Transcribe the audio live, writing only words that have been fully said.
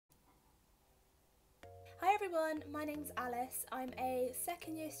Hi everyone, my name's Alice. I'm a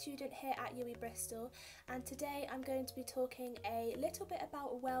second year student here at UWE Bristol, and today I'm going to be talking a little bit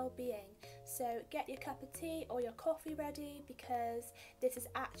about well-being. So get your cup of tea or your coffee ready because this is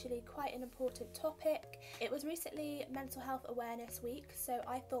actually quite an important topic. It was recently Mental Health Awareness Week, so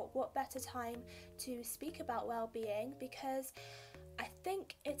I thought what better time to speak about well-being, because I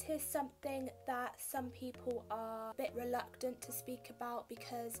think it is something that some people are a bit reluctant to speak about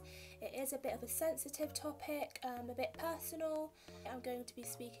because it is a bit of a sensitive topic, a bit personal. I'm going to be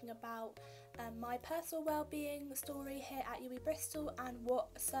speaking about my personal well-being story here at UWE Bristol and what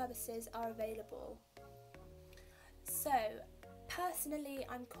services are available. So, personally,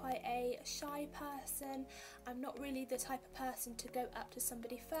 I'm quite a shy person. I'm not really the type of person to go up to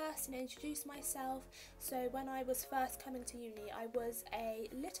somebody first and introduce myself. So when I was first coming to uni, I was a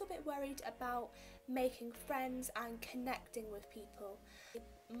little bit worried about making friends and connecting with people.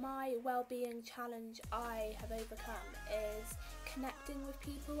 My well-being challenge I have overcome is connecting with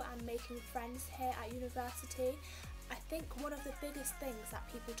people and making friends here at university. I think one of the biggest things that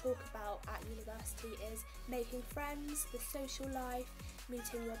people talk about at university is making friends, the social life,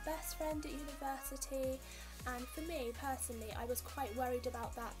 meeting your best friend at university, and for me personally I was quite worried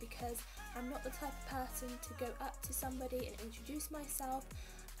about that because I'm not the type of person to go up to somebody and introduce myself.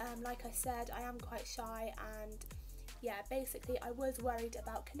 Like I said, I am quite shy, and yeah, basically I was worried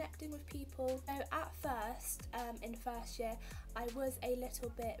about connecting with people. So at first, in first year, I was a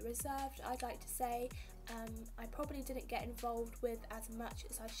little bit reserved, I'd like to say. I probably didn't get involved with as much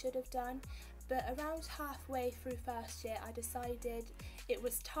as I should have done, but around halfway through first year I decided it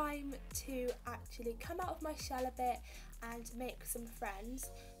was time to actually come out of my shell a bit and make some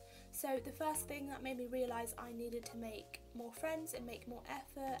friends. So the first thing that made me realise I needed to make more friends and make more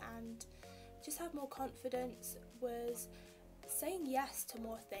effort and just have more confidence was saying yes to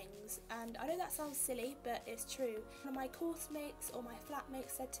more things. And I know that sounds silly, but it's true. One of my course mates or my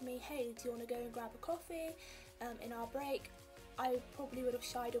flatmates said to me, hey, do you want to go and grab a coffee in our break? I probably would have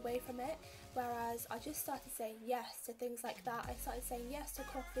shied away from it, whereas I just started saying yes to things like that. I started saying yes to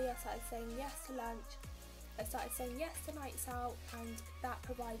coffee, I started saying yes to lunch, I started saying yes to nights out, and that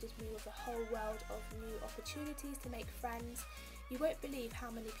provided me with a whole world of new opportunities to make friends. You won't believe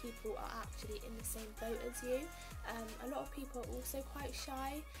how many people are actually in the same boat as you. A lot of people are also quite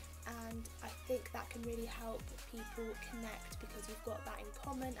shy, and I think that can really help people connect because you've got that in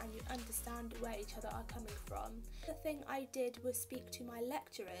common and you understand where each other are coming from. The thing I did was speak to my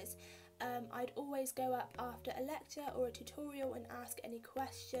lecturers. I'd always go up after a lecture or a tutorial and ask any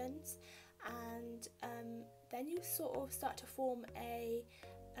questions, and then you sort of start to form a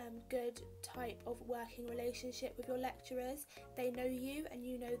good type of working relationship with your lecturers. They know you and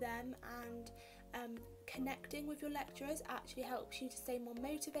you know them, and connecting with your lecturers actually helps you to stay more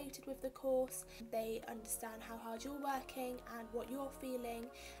motivated with the course. They understand how hard you're working and what you're feeling,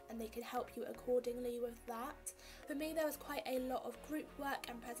 and they can help you accordingly with that. For me, there was quite a lot of group work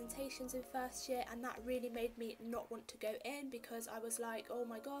and presentations in first year, and that really made me not want to go in because I was like, oh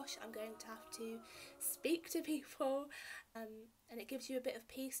my gosh, I'm going to have to speak to people. And it gives you a bit of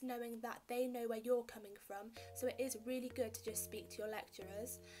peace knowing that they know where you're coming from, so it is really good to just speak to your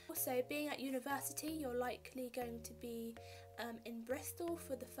lecturers. Also, being at university, you're likely going to be in Bristol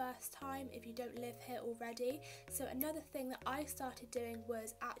for the first time if you don't live here already. So another thing that I started doing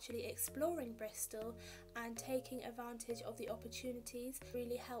was actually exploring Bristol and taking advantage of the opportunities. It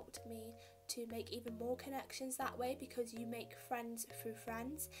really helped me to make even more connections that way because you make friends through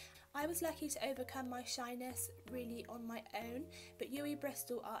friends. I was lucky to overcome my shyness really on my own, but UWE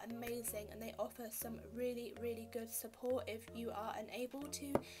Bristol are amazing and they offer some really good support if you are unable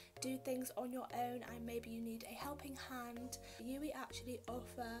to do things on your own and maybe you need a helping hand. UWE actually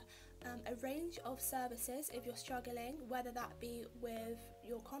offer a range of services if you're struggling, whether that be with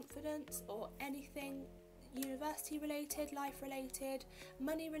your confidence or anything university related, life related,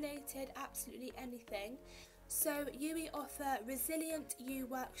 money related, absolutely anything. So UWE offer Resilient You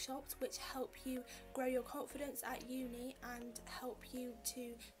workshops which help you grow your confidence at uni and help you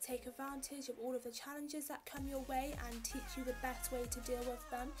to take advantage of all of the challenges that come your way and teach you the best way to deal with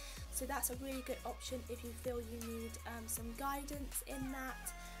them. So that's a really good option if you feel you need some guidance in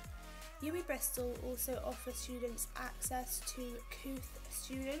that. UWE Bristol also offers students access to Couth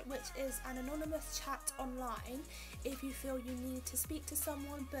Student, which is an anonymous chat online if you feel you need to speak to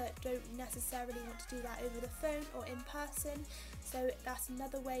someone but don't necessarily want to do that over the phone or in person. So that's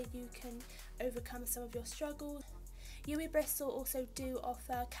another way you can overcome some of your struggles. UWE Bristol also do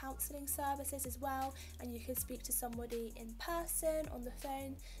offer counselling services as well, and you can speak to somebody in person, on the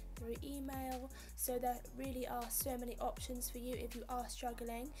phone. through email. So there really are so many options for you if you are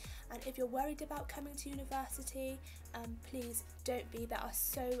struggling. And if you're worried about coming to university, please don't be. There are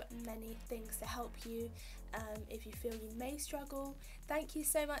so many things to help you if you feel you may struggle. Thank you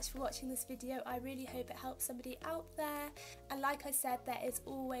so much for watching this video. I really hope it helps somebody out there, and like I said, there is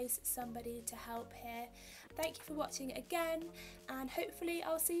always somebody to help here. Thank you for watching again, and hopefully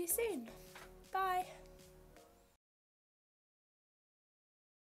I'll see you soon. Bye.